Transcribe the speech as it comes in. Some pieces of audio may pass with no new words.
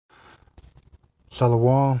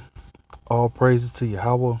Shalom, all praises to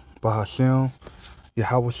Yahweh, Bahashem,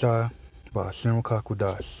 Yahweh Shai, Bahashem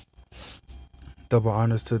Kakudash. Double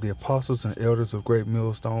honors to the apostles and elders of Great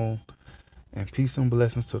Millstone, and peace and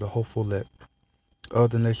blessings to the hopeful elect of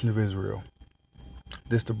the nation of Israel.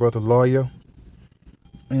 This the brother lawyer,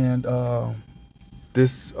 and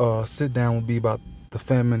this sit down will be about the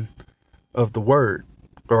famine of the word.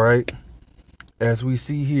 All right, as we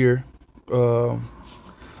see here,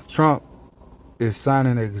 Trump is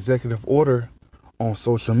signing an executive order on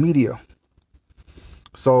social media.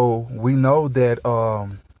 So we know that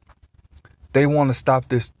they want to stop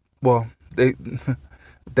this. Well, they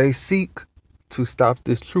they seek to stop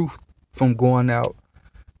this truth from going out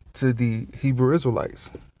to the Hebrew Israelites.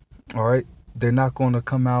 All right, they're not going to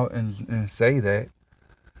come out and say that.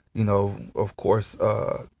 You know, of course,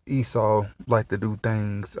 ESAU like to do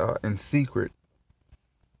things in secret.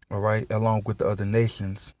 All right, along with the other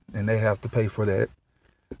nations, and they have to pay for that.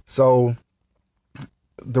 So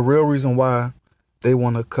the real reason why they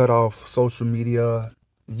want to cut off social media,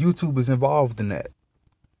 YouTube is involved in that.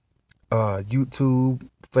 YouTube,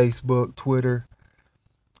 Facebook, Twitter,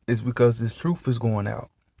 is because this truth is going out.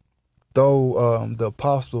 Though the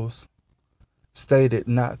apostles stated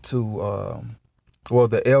not to,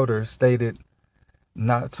 the elders stated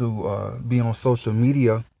not to be on social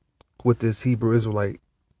media with this Hebrew Israelite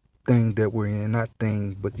thing that we're in. Not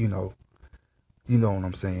thing, but you know what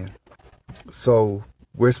I'm saying. So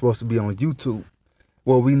we're supposed to be on YouTube.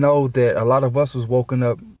 Well, we know that a lot of us was woken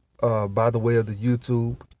up by the way of the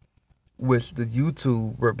YouTube, which the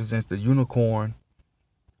YouTube represents the unicorn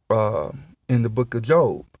in the book of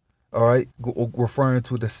Job. All right, referring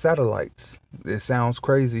to the satellites. It sounds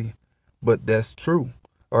crazy, but that's true.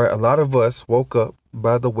 All right, a lot of us woke up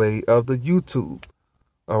by the way of the YouTube.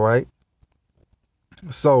 All right,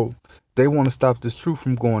 so they want to stop this truth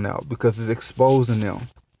from going out because it's exposing them.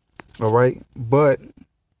 All right, but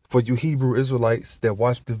for you Hebrew Israelites that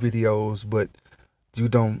watch the videos, but you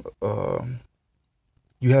don't,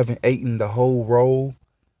 you haven't eaten the whole roll.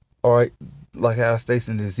 All right, like how it states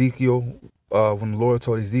in Ezekiel, when the Lord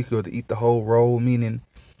told Ezekiel to eat the whole roll, meaning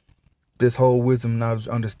this whole wisdom, knowledge,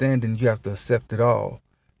 understanding, you have to accept it all.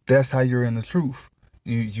 That's how you're in the truth.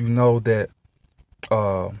 You know that,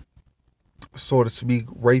 so to speak,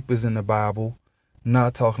 rape is in the Bible.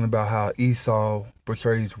 Not talking about how Esau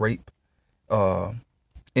portrays rape in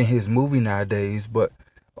his movie nowadays, but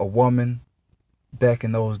a woman back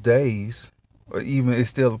in those days, or even it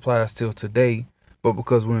still applies till today, but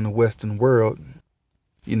because we're in the Western world,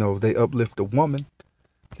 you know, they uplift a woman.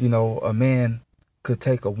 You know, a man could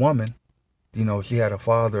take a woman, you know, she had a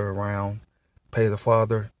father around, pay the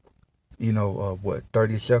father, you know,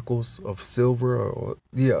 30 shekels of silver, or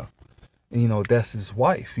yeah. And, you know, that's his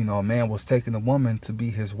wife. You know, a man was taking a woman to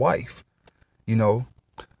be his wife, you know.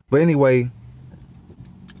 But anyway,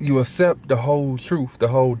 you accept the whole truth, the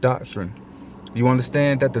whole doctrine. You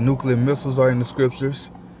understand that the nuclear missiles are in the scriptures,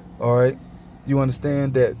 all right? You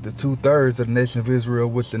understand that the 2/3 of the nation of Israel,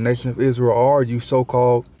 which the nation of Israel are you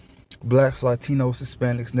so-called blacks, Latinos,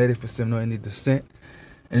 Hispanics, Native, and Seminole Indian descent,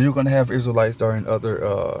 and you're going to have Israelites that are in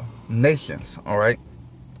other nations, all right?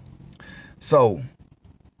 So,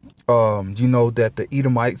 you know that the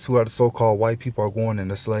Edomites, who are the so-called white people, are going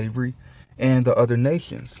into slavery, and the other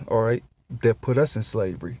nations, all right, that put us in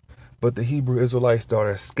slavery. But the Hebrew Israelites that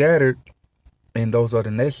are scattered in those other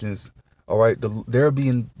nations, all right,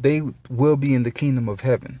 they will be in the kingdom of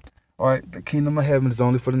heaven. All right, the kingdom of heaven is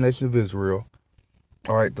only for the nation of Israel.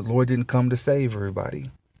 All right, the Lord didn't come to save everybody.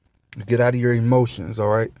 Get out of your emotions, all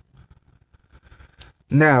right?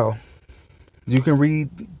 Now, you can read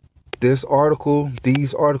this article,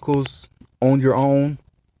 these articles on your own,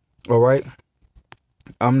 all right?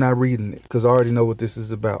 I'm not reading it because I already know what this is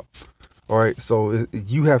about. All right, so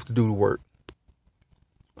you have to do the work.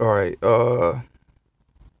 All right,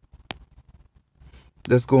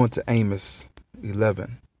 let's go into Amos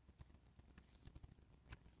 11.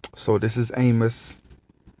 So this is Amos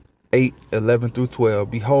 8:11-12.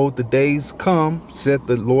 Behold, the days come, said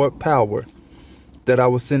the Lord power, that I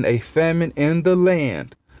will send a famine in the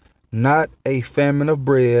land, not a famine of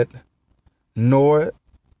bread, nor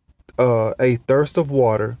a thirst of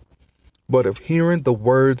water, but of hearing the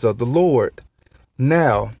words of the Lord.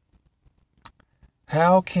 Now,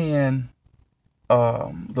 how can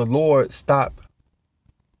the Lord stop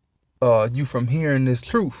you from hearing this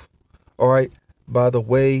truth? All right, by the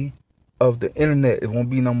way of the internet. It won't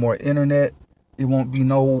be no more internet. It won't be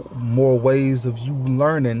no more ways of you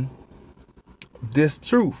learning this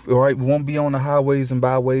truth. All right, we won't be on the highways and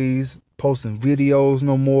byways posting videos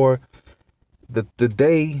no more. the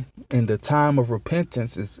day and the time of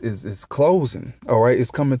repentance is closing. All right,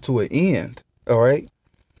 it's coming to an end. All right,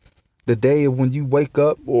 the day of when you wake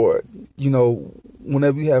up, or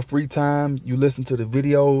whenever you have free time, you listen to the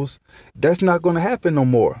videos. That's not going to happen no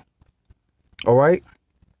more. All right.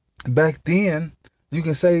 Back then, you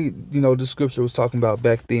can say the scripture was talking about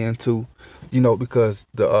back then too, because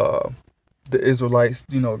the Israelites,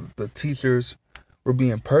 the teachers were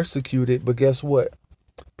being persecuted, but guess what?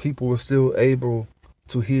 People were still able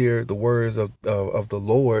to hear the words of the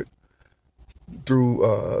Lord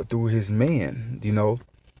through his man.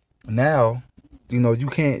 Now, you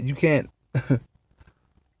can't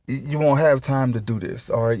you won't have time to do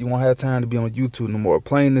this. All right, you won't have time to be on YouTube no more.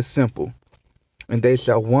 Plain and simple. And they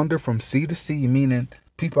shall wander from sea to sea, meaning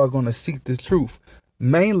people are going to seek the truth.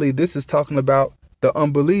 Mainly, this is talking about the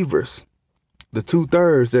unbelievers, the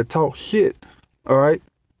 2/3 that talk shit. All right.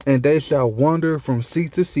 And they shall wander from sea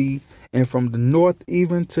to sea, and from the north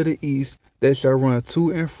even to the east, they shall run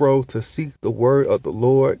to and fro to seek the word of the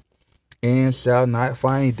Lord, and shall not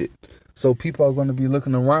find it. So people are going to be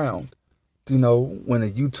looking around, when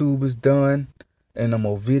the YouTube is done and the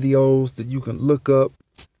more videos that you can look up.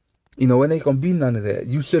 It ain't gonna be none of that.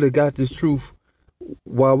 You should have got this truth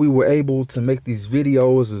while we were able to make these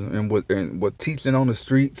videos and what teaching on the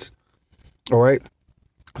streets. All right.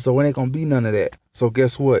 So it ain't gonna be none of that. So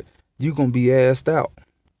guess what? You gonna be assed out.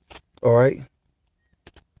 All right.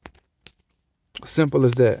 Simple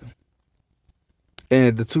as that.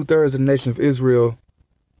 And the 2/3 of the nation of Israel,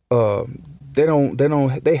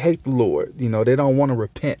 they hate the Lord. They don't want to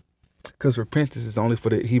repent, because repentance is only for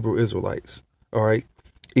the Hebrew Israelites. All right.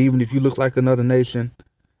 Even if you look like another nation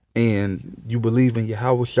and you believe in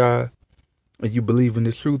Yahweh Shai and you believe in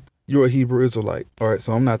the truth, you're a Hebrew Israelite. All right.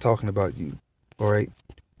 So I'm not talking about you. All right.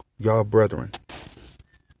 Y'all brethren.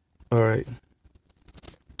 All right.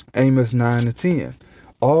 Amos 9:10.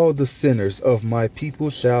 All the sinners of my people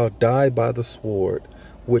shall die by the sword,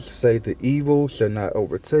 which say the evil shall not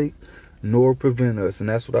overtake nor prevent us. And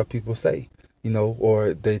that's what our people say,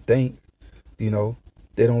 or they think, they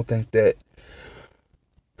don't think that.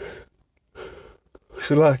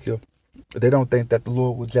 They don't think that the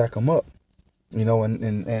Lord will jack them up,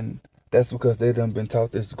 and that's because they done been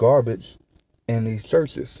taught this garbage in these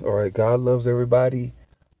churches. All right, God loves everybody.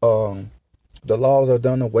 The laws are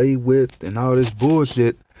done away with and all this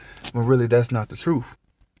bullshit. When really that's not the truth.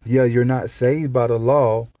 Yeah, you're not saved by the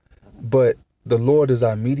law, but the Lord is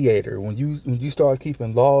our mediator. When you start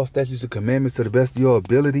keeping laws, statutes, and commandments to the best of your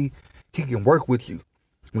ability, He can work with you.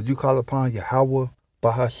 When you call upon Yahweh,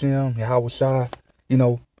 Bahashem, Yahweh Shai,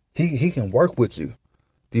 he can work with you.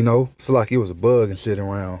 So like it was a bug and shit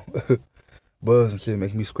around. Bugs and shit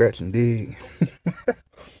make me scratch and dig.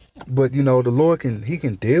 But the Lord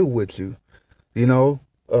can deal with you.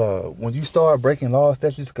 When you start breaking laws,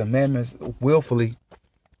 statutes, commandments willfully,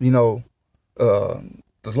 the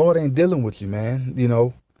Lord ain't dealing with you, man.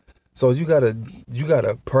 So you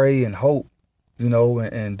gotta pray and hope,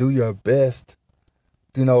 and do your best,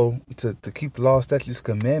 to keep the law, statutes,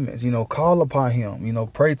 commandments, call upon Him,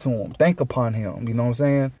 pray to Him, think upon Him, you know what I'm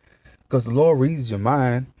saying? Because the Lord reads your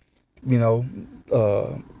mind, you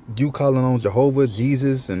calling on Jehovah,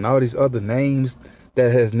 Jesus, and all these other names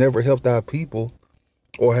that has never helped our people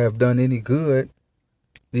or have done any good,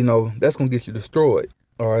 that's going to get you destroyed,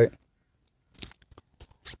 all right?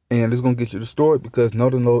 And it's going to get you destroyed because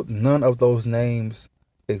none of those names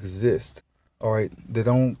exist, all right? They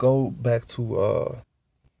don't go back to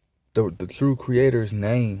the true Creator's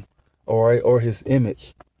name, all right, or His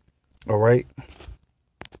image, all right?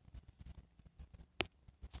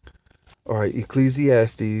 All right,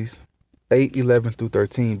 Ecclesiastes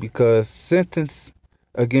 8:11-13, because sentence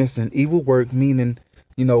against an evil work, meaning,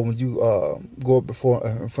 when you go up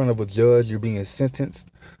in front of a judge, you're being sentenced.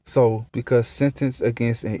 So because sentence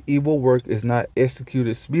against an evil work is not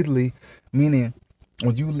executed speedily, meaning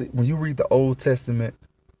when you read the Old Testament,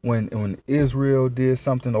 when Israel did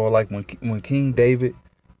something, or like when King David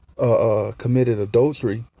committed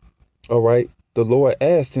adultery, all right, the Lord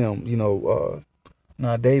asked him,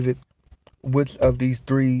 now David, which of these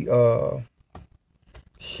three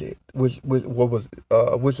which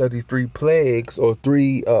of these three plagues or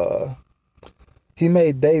three he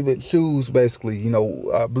made David choose, basically,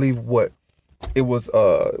 I believe what it was.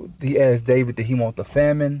 He asked David, did he want the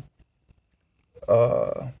famine?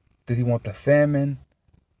 Did he want the famine?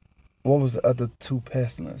 What was the other two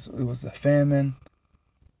pestilence? It was the famine.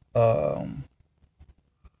 I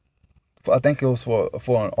think it was for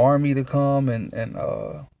an army to come and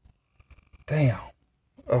damn,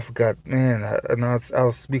 I forgot, man. I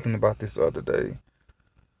was speaking about this the other day,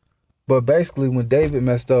 But basically, when David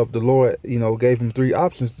messed up, the Lord, gave him three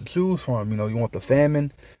options to choose from. You want the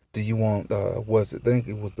famine? Do you want, I think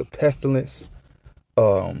it was the pestilence?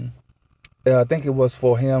 I think it was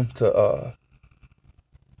for him to,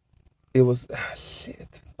 it was,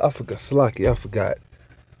 shit. I forgot. Slacky, I forgot.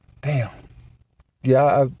 Damn.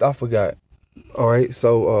 Yeah, I forgot. All right.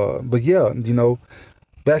 So, but yeah,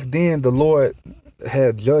 back then the Lord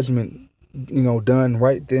had judgment, done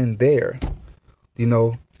right then there.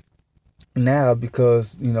 Now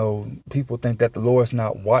because people think that the Lord's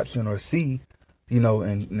not watching or see,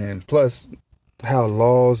 and plus how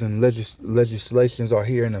laws and legislations are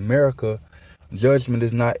here in America, judgment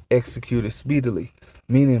is not executed speedily,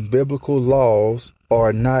 meaning biblical laws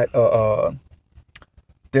are not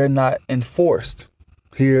they're not enforced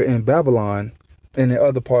here in Babylon and in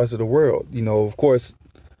other parts of the world. Of course,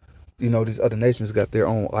 these other nations got their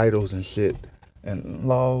own idols and shit and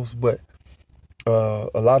laws, but a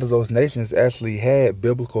lot of those nations actually had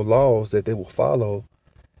biblical laws that they will follow.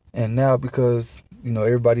 And now because,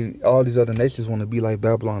 all these other nations want to be like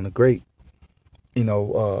Babylon the Great,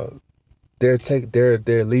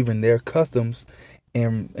 they're leaving their customs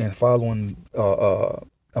and following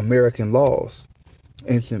American laws,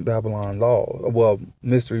 ancient Babylon laws, well,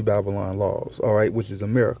 mystery Babylon laws, all right, which is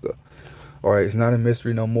America. All right, it's not a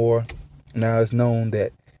mystery no more. Now it's known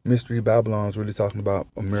that Mystery Babylon is really talking about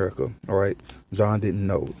America. All right, John didn't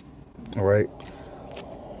know. All right.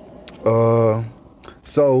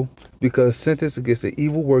 So because sentence against the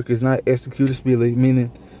evil work is not executed speedily,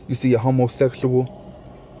 meaning you see a homosexual,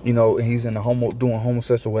 and he's doing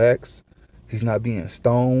homosexual acts, he's not being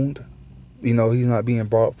stoned. He's not being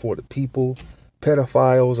brought for the people.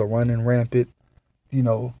 Pedophiles are running rampant.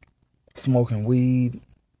 Smoking weed.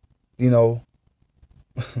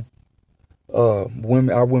 Our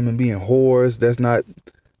women being whores. They're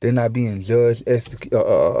not being judged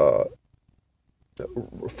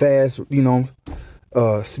fast,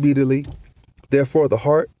 speedily. Therefore the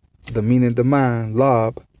heart, the meaning the mind,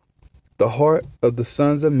 lob, the heart of the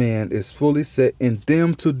sons of man is fully set in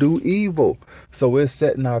them to do evil. So it's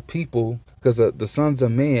setting our people, because the sons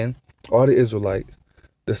of man are the Israelites.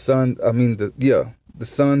 The sons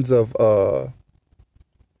of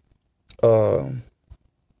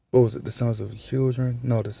what was it? The sons of children?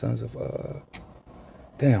 No, the sons of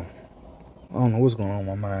damn. I don't know what's going on in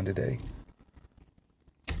my mind today.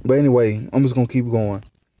 But anyway, I'm just gonna keep going.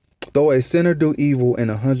 Though a sinner do evil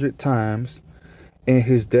 100 times, and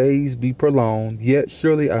his days be prolonged, yet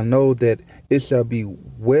surely I know that it shall be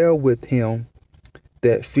well with him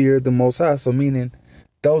that fear the Most High. So meaning,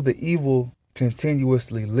 though the evil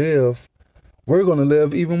continuously live, we're gonna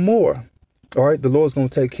live even more. All right, the Lord's gonna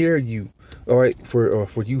take care of you. All right,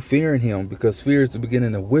 for you fearing Him, because fear is the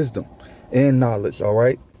beginning of wisdom and knowledge. All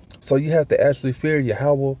right, so you have to actually fear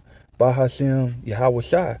Yahweh, Bahashem, Yahweh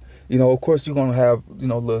Shai. Of course you're gonna have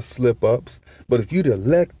little slip ups, but if you the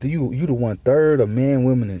elect, you the 1/3 of men,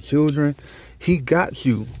 women, and children, He got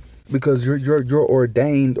you, because you're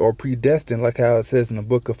ordained or predestined, like how it says in the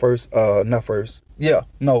book of the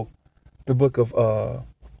book of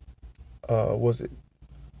was it?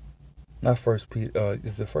 Not First Peter.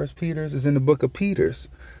 Is it First Peter's? It's in the book of Peter's.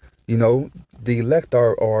 The elect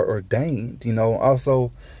are ordained.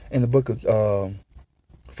 Also in the book of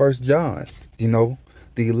First John. The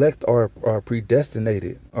elect are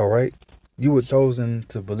predestinated. All right, you were chosen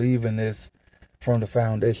to believe in this from the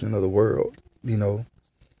foundation of the world.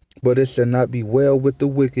 But it shall not be well with the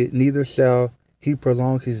wicked, neither shall he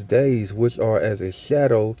prolong his days, which are as a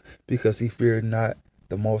shadow, because he feared not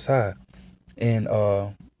the Most High. And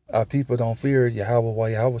our people don't fear Yahweh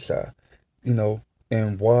Yahweh Shai,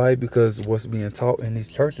 and why? Because what's being taught in these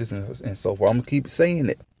churches and so forth. I'm gonna keep saying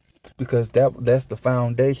it, because that's the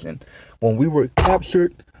foundation. When we were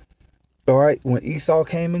captured, all right, when Esau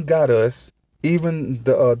came and got us, even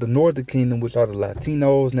the Northern Kingdom, which are the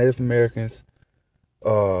Latinos, Native Americans,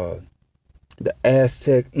 the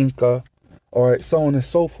Aztec, Inca, all right, so on and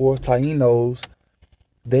so forth, Tainos,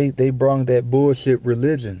 they brought that bullshit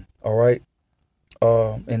religion, all right.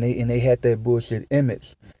 And they had that bullshit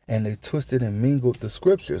image, and they twisted and mingled the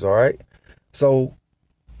scriptures. All right, so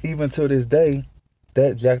even to this day,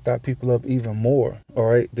 that jacked our people up even more. All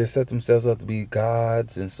right, they set themselves up to be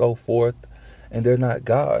gods and so forth, and they're not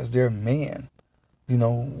gods; they're man.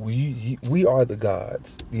 We are the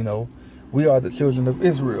gods. We are the children of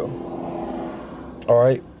Israel. All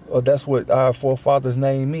right, that's what our forefathers'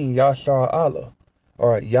 name mean. Yashar Allah. All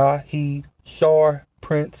right, Yah, He, Shar,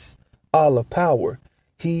 Prince. Allah, power.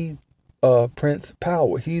 He, Prince,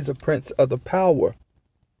 power. He's a prince of the power.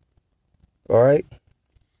 All right.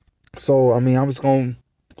 So I'm just gonna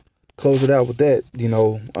close it out with that. You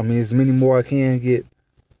know, I mean, as many more I can get,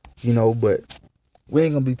 you know, but we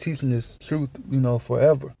ain't gonna be teaching this truth, you know,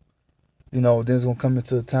 forever. You know, there's gonna come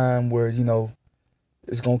into a time where, you know,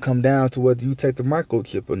 it's gonna come down to whether you take the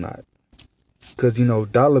microchip or not. Cause, you know,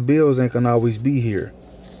 dollar bills ain't gonna always be here.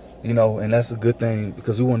 You know, and that's a good thing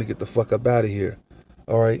because we want to get the fuck up out of here.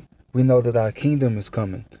 All right. We know that our kingdom is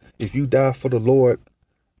coming. If you die for the Lord,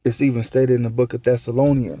 it's even stated in the book of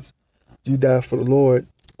Thessalonians. You die for the Lord,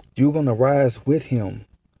 you're gonna rise with him.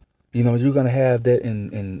 You know, you're gonna have that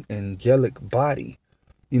in angelic body.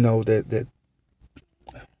 You know, that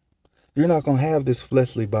you're not gonna have this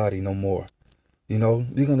fleshly body no more. You know,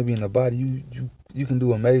 you're gonna be in a body. You can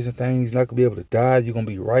do amazing things. You're not gonna be able to die. You're gonna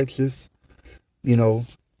be righteous. You know.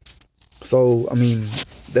 So I mean,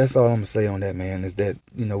 that's all I'm gonna say on that, man. Is that,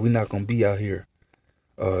 you know, we're not gonna be out here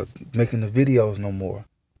making the videos no more,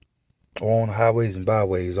 or on the highways and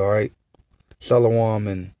byways. All right. Shalom,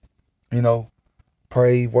 and, you know,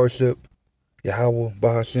 pray, worship Yahweh,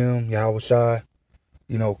 Bahashem, Yahweh Shai.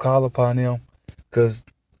 You know, call upon him, because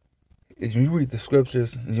if you read the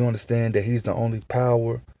scriptures, you understand that he's the only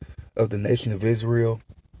power of the nation of Israel.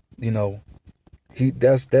 You know,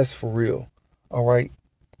 that's for real. All right.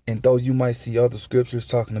 And though you might see other scriptures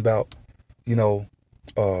talking about, you know,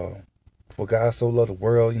 for God so loved the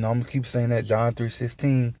world, you know, I'm gonna keep saying that, John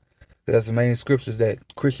 3:16. That's the main scriptures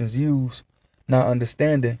that Christians use, not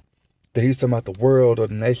understanding that he's talking about the world or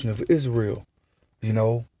the nation of Israel. You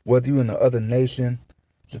know, whether you're in the other nation,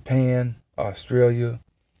 Japan, Australia,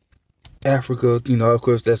 Africa, you know, of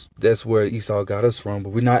course, that's where Esau got us from, but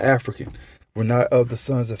we're not African. We're not of the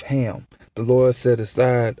sons of Ham. The Lord set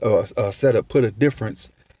aside, put a difference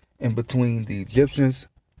in between the Egyptians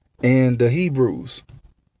and the Hebrews.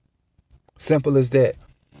 Simple as that.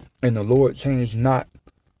 And the Lord changed not.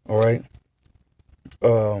 All right.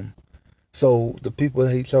 So the people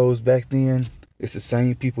that he chose back then, it's the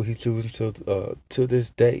same people he chooses to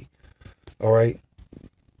this day. All right.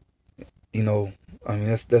 You know, I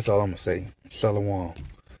mean, that's all I'm gonna say. Shalom.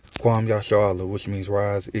 Kwam Yasharallah, which means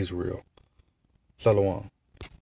rise Israel. Shalom.